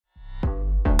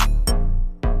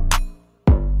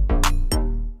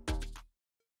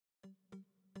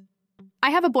I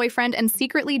have a boyfriend and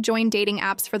secretly join dating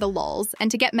apps for the lulz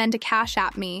and to get men to cash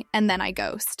app me, and then I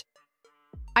ghost.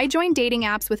 I join dating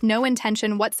apps with no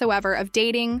intention whatsoever of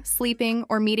dating, sleeping,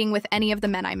 or meeting with any of the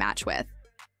men I match with.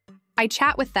 I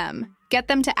chat with them, get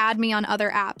them to add me on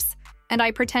other apps, and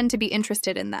I pretend to be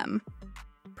interested in them.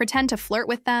 Pretend to flirt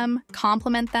with them,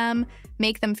 compliment them,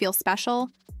 make them feel special,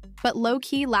 but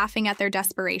low-key laughing at their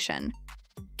desperation.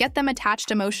 Get them attached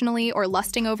emotionally or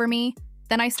lusting over me,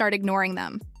 then I start ignoring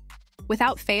them.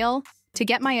 Without fail, to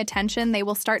get my attention, they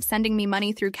will start sending me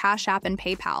money through Cash App and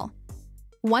PayPal.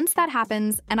 Once that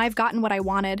happens and I've gotten what I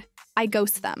wanted, I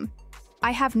ghost them.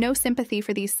 I have no sympathy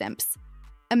for these simps.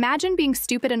 Imagine being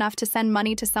stupid enough to send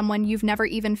money to someone you've never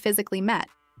even physically met.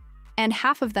 And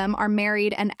half of them are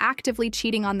married and actively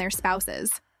cheating on their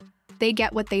spouses. They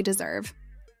get what they deserve.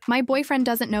 My boyfriend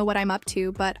doesn't know what I'm up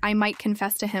to, but I might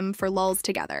confess to him for lulz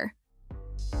together.